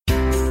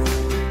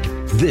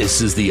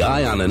This is the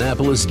Eye on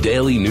Annapolis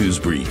Daily News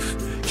Brief,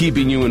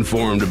 keeping you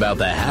informed about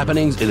the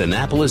happenings in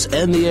Annapolis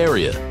and the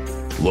area.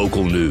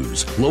 Local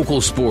news,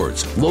 local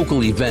sports,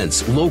 local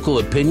events, local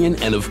opinion,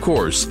 and of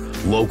course,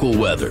 local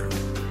weather.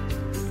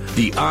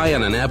 The Eye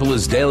on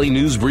Annapolis Daily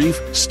News Brief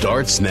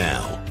starts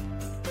now.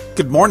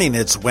 Good morning.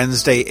 It's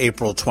Wednesday,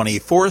 April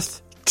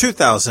 24th,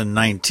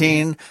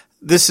 2019.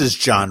 This is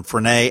John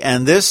Frenaye,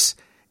 and this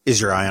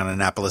is your Eye on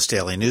Annapolis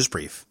Daily News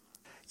Brief.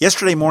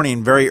 Yesterday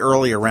morning, very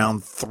early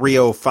around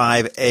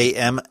 3:05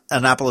 a.m.,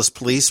 Annapolis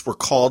police were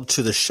called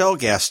to the Shell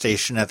gas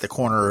station at the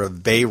corner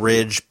of Bay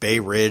Ridge,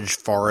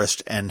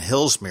 Forest, and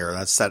Hillsmere.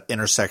 That's that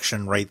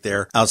intersection right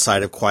there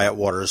outside of Quiet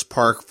Waters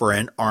Park for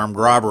an armed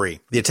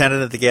robbery. The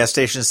attendant at the gas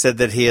station said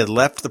that he had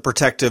left the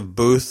protective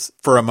booth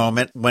for a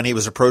moment when he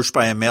was approached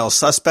by a male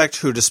suspect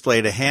who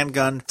displayed a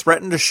handgun,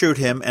 threatened to shoot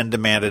him, and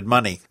demanded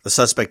money. The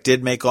suspect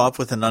did make off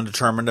with an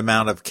undetermined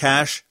amount of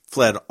cash,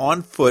 fled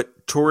on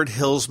foot toward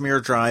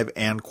Hillsmere Drive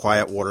and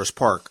Quiet Waters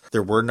Park.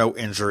 There were no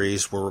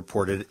injuries were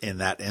reported in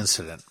that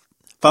incident.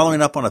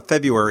 Following up on a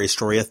February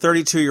story, a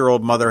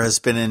 32-year-old mother has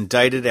been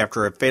indicted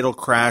after a fatal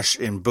crash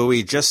in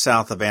Bowie just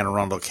south of Anne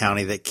Arundel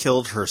County that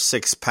killed her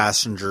 6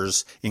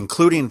 passengers,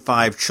 including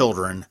 5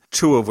 children,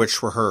 2 of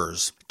which were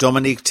hers.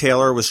 Dominique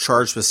Taylor was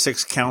charged with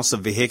 6 counts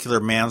of vehicular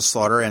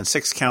manslaughter and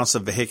 6 counts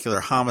of vehicular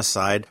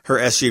homicide. Her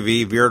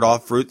SUV veered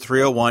off Route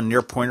 301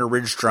 near Pointer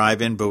Ridge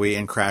Drive in Bowie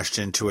and crashed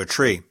into a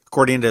tree.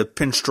 According to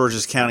Prince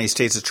George's County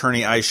State's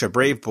Attorney Aisha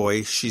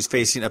Braveboy, she's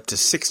facing up to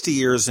 60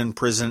 years in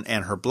prison,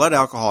 and her blood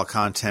alcohol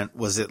content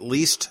was at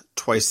least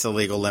twice the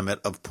legal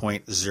limit of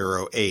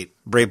 0.08.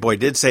 Braveboy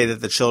did say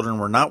that the children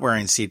were not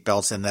wearing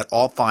seatbelts and that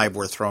all 5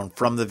 were thrown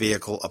from the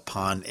vehicle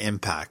upon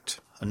impact.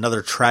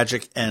 Another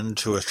tragic end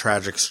to a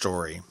tragic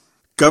story.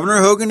 Governor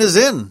Hogan is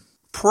in.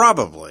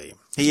 Probably.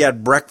 He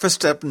had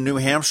breakfast up in New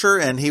Hampshire,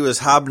 and he was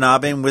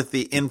hobnobbing with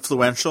the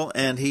influential,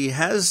 and he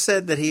has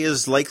said that he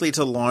is likely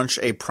to launch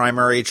a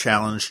primary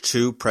challenge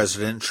to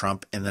President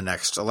Trump in the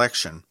next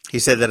election. He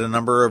said that a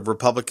number of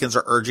Republicans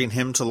are urging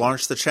him to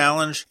launch the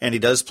challenge, and he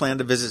does plan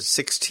to visit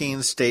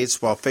 16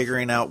 states while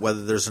figuring out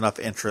whether there's enough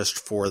interest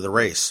for the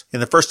race. In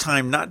the first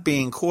time not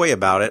being coy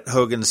about it,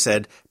 Hogan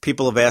said,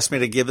 "People have asked me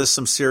to give this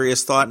some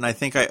serious thought, and I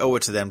think I owe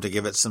it to them to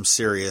give it some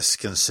serious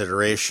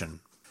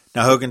consideration."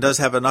 Now, Hogan does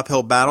have an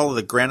uphill battle.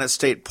 The Granite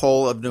State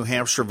poll of New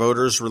Hampshire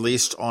voters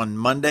released on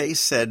Monday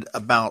said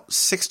about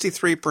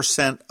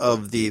 63%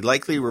 of the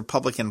likely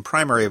Republican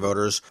primary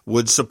voters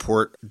would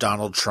support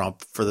Donald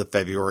Trump for the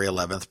February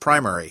 11th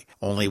primary.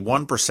 Only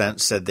 1%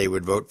 said they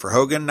would vote for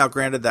Hogan. Now,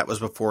 granted, that was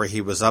before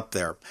he was up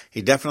there.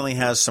 He definitely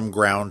has some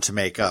ground to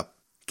make up.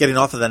 Getting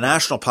off of the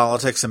national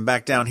politics and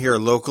back down here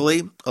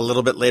locally, a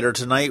little bit later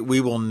tonight, we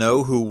will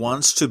know who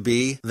wants to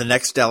be the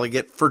next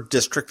delegate for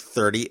District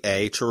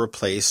 30A to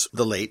replace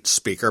the late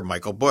Speaker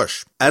Michael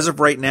Bush. As of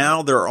right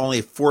now, there are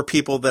only 4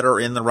 people that are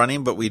in the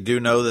running, but we do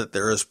know that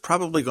there is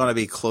probably going to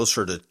be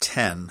closer to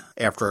 10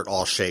 after it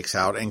all shakes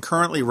out. And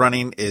currently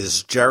running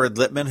is Jared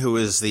Littman, who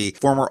is the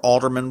former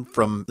alderman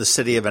from the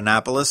city of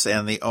Annapolis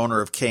and the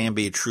owner of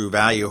K&B True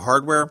Value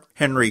Hardware.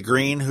 Henry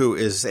Green, who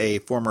is a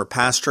former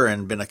pastor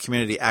and been a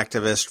community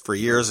activist for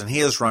years, and he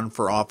has run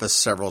for office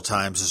several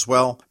times as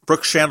well.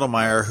 Brooke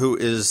Schandelmeyer, who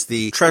is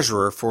the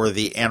treasurer for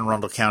the Anne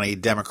Arundel County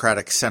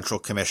Democratic Central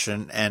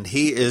Commission, and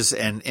he is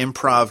an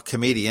improv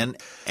comedian.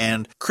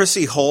 And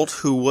Chrissy Holt,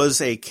 who was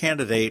a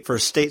candidate for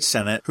state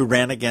senate, who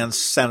ran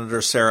against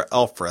Senator Sarah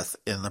Elfreth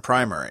in the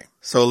primary.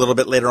 So a little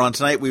bit later on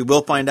tonight, we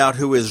will find out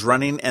who is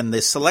running, and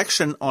the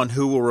selection on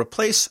who will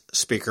replace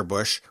Speaker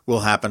Bush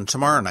will happen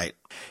tomorrow night.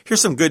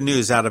 Here's some good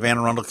news out of Anne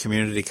Arundel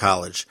Community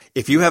College.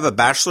 If you have a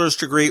bachelor's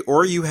degree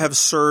or you have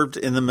served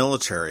in the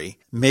military,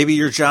 maybe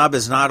your job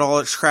is not all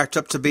it's cracked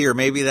up to be, or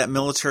maybe that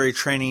military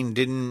training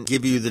didn't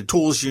give you the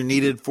tools you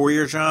needed for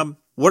your job.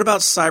 What about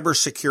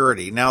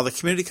cybersecurity? Now, the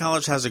community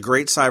college has a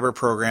great cyber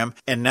program,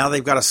 and now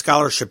they've got a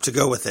scholarship to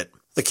go with it.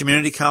 The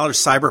Community College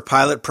Cyber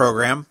Pilot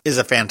Program is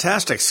a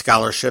fantastic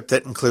scholarship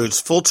that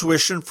includes full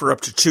tuition for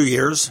up to 2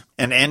 years,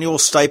 an annual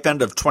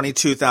stipend of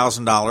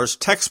 $22,000,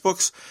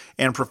 textbooks,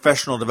 and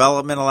professional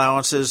development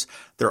allowances.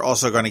 They're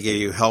also going to give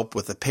you help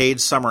with a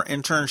paid summer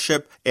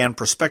internship and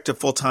prospective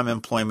full-time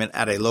employment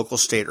at a local,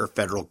 state, or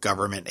federal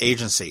government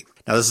agency.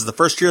 Now, this is the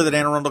first year that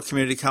Anne Arundel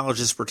Community College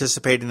is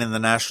participating in the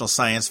National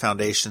Science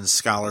Foundation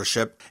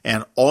Scholarship,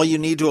 and all you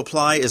need to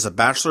apply is a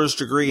bachelor's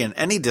degree in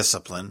any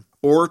discipline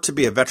or to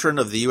be a veteran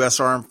of the U.S.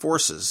 Armed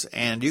Forces.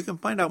 And you can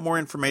find out more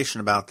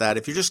information about that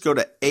if you just go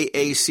to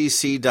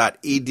aacc.edu.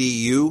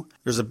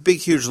 There's a big,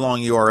 huge, long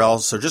URL,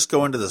 so just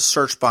go into the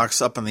search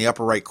box up in the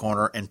upper right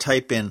corner and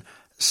type in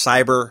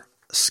Cyber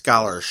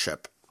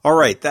Scholarship. All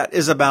right, that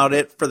is about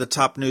it for the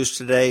top news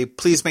today.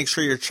 Please make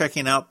sure you're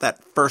checking out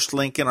that first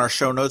link in our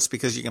show notes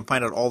because you can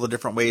find out all the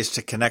different ways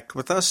to connect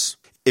with us.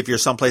 If you're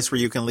someplace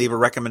where you can leave a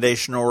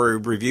recommendation or a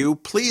review,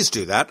 please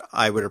do that.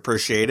 I would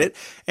appreciate it.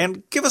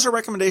 And give us a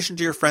recommendation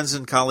to your friends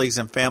and colleagues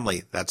and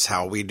family. That's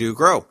how we do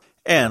grow.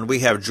 And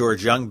we have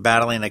George Young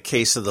battling a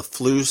case of the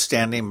flu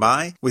standing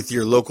by with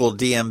your local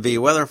DMV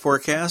weather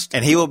forecast.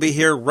 And he will be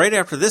here right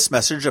after this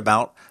message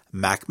about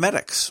Mac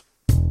Medics.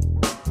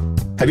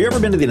 Have you ever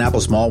been to the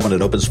Annapolis Mall when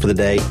it opens for the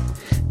day?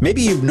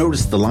 Maybe you've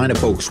noticed the line of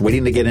folks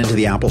waiting to get into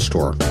the Apple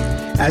Store.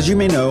 As you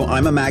may know,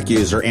 I'm a Mac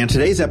user, and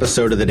today's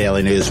episode of the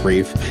Daily News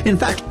Brief, in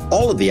fact,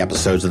 all of the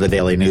episodes of the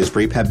Daily News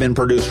Brief have been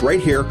produced right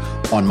here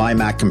on my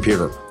Mac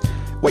computer.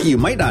 What you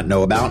might not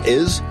know about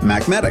is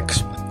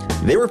MacMedics.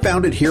 They were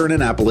founded here in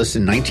Annapolis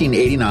in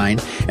 1989,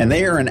 and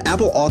they are an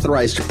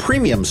Apple-authorized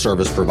premium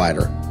service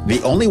provider,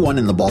 the only one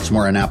in the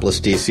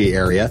Baltimore-Annapolis, D.C.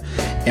 area.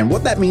 And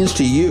what that means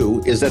to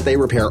you is that they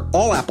repair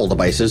all Apple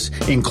devices,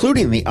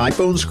 including the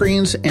iPhone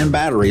screens and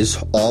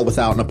batteries, all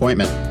without an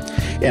appointment.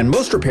 And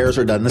most repairs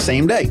are done the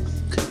same day,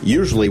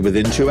 usually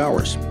within 2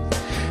 hours.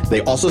 They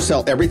also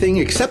sell everything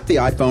except the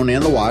iPhone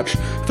and the watch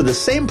for the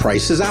same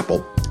price as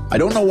Apple. I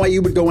don't know why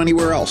you would go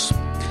anywhere else.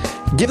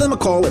 Give them a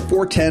call at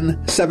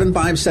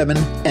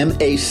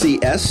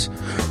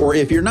 410-757-MACS, or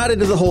if you're not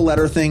into the whole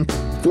letter thing,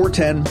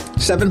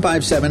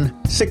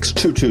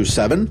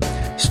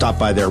 410-757-6227. Stop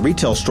by their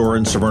retail store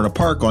in Severna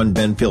Park on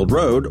Benfield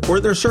Road, or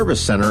their service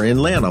center in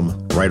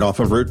Lanham, right off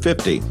of Route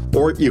 50.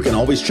 Or you can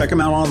always check them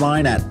out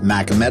online at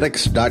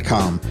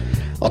macmedics.com.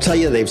 I'll tell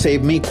you, they've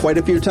saved me quite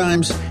a few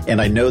times,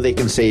 and I know they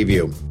can save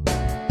you.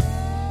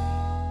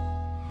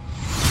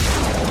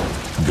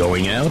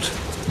 Going out?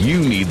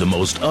 You need the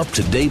most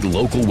up-to-date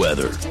local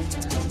weather.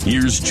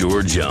 Here's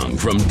George Young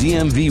from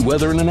DMV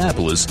Weather in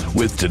Annapolis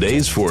with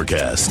today's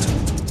forecast.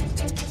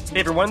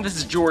 Hey everyone, this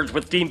is George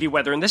with DMV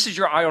Weather, and this is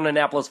your Eye on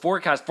Annapolis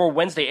forecast for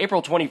Wednesday,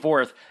 April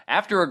 24th.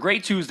 After a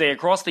great Tuesday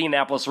across the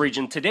Annapolis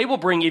region, today will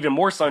bring even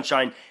more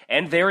sunshine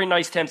and very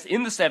nice temps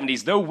in the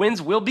 70s, though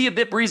winds will be a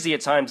bit breezy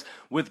at times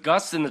with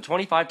gusts in the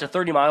 25 to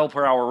 30 mile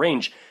per hour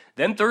range.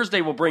 Then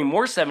Thursday will bring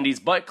more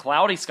 70s, but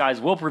cloudy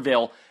skies will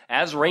prevail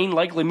as rain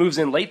likely moves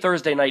in late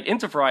Thursday night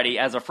into Friday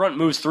as a front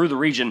moves through the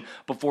region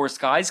before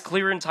skies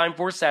clear in time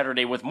for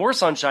Saturday with more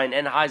sunshine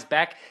and highs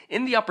back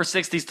in the upper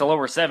 60s to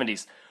lower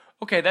 70s.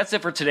 Okay, that's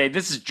it for today.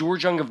 This is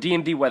George Young of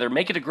DMV Weather.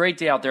 Make it a great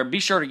day out there. Be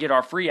sure to get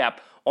our free app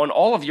on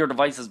all of your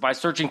devices by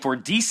searching for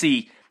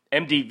DC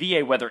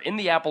MDVA Weather in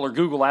the Apple or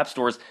Google App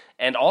Stores,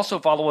 and also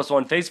follow us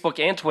on Facebook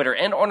and Twitter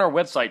and on our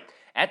website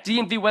at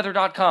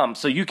dmvweather.com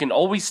so you can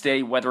always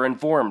stay weather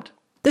informed.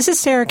 This is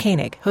Sarah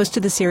Koenig, host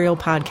of the Serial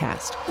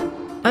Podcast.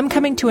 I'm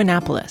coming to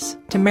Annapolis,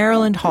 to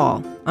Maryland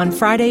Hall, on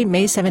Friday,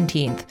 May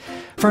 17th,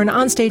 for an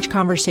onstage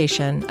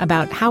conversation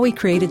about how we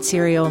created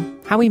Serial,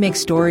 how we make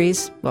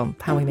stories, well,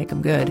 how we make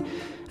them good,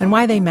 and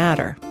why they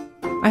matter.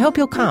 I hope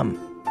you'll come.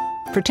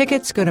 For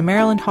tickets, go to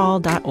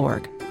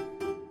marylandhall.org.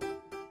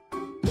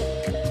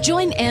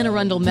 Join Anne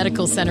Arundel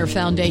Medical Center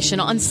Foundation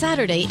on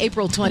Saturday,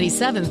 April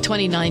 27th,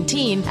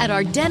 2019 at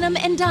our Denim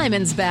and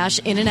Diamonds Bash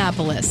in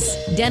Annapolis.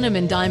 Denim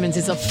and Diamonds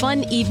is a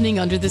fun evening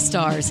under the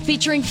stars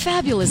featuring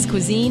fabulous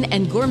cuisine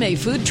and gourmet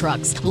food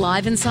trucks,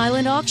 live and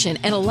silent auction,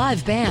 and a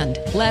live band.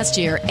 Last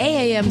year,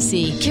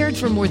 AAMC cared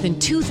for more than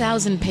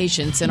 2,000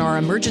 patients in our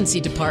emergency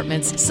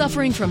departments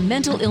suffering from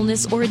mental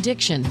illness or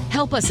addiction.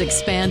 Help us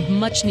expand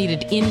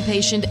much-needed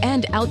inpatient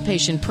and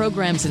outpatient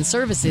programs and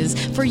services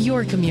for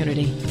your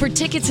community. For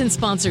tickets and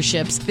sponsorships,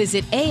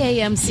 visit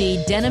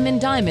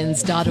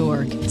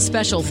aamcdenimanddiamonds.org.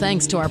 Special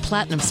thanks to our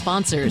platinum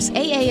sponsors,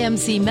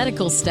 AAMC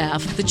medical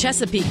staff, the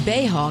Chesapeake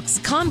Bayhawks,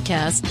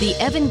 Comcast, the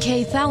Evan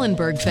K.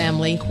 Thallenberg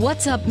family,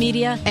 What's Up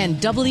Media, and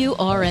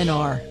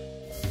WRNR.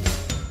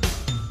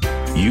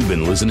 You've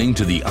been listening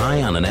to the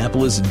Eye on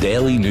Annapolis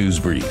Daily News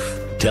Brief.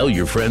 Tell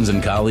your friends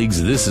and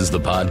colleagues this is the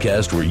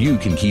podcast where you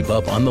can keep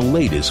up on the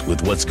latest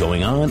with what's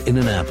going on in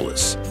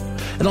Annapolis.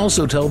 And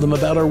also tell them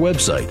about our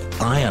website,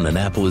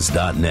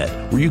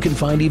 eyeonannapolis.net, where you can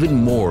find even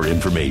more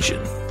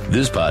information.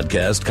 This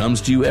podcast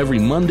comes to you every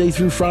Monday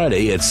through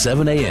Friday at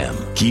 7 a.m.,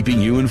 keeping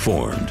you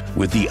informed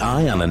with the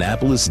Eye on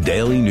Annapolis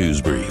Daily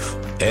News Brief.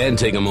 And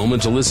take a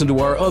moment to listen to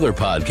our other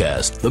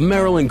podcast, The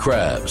Maryland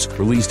Crabs,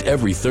 released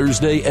every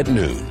Thursday at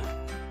noon.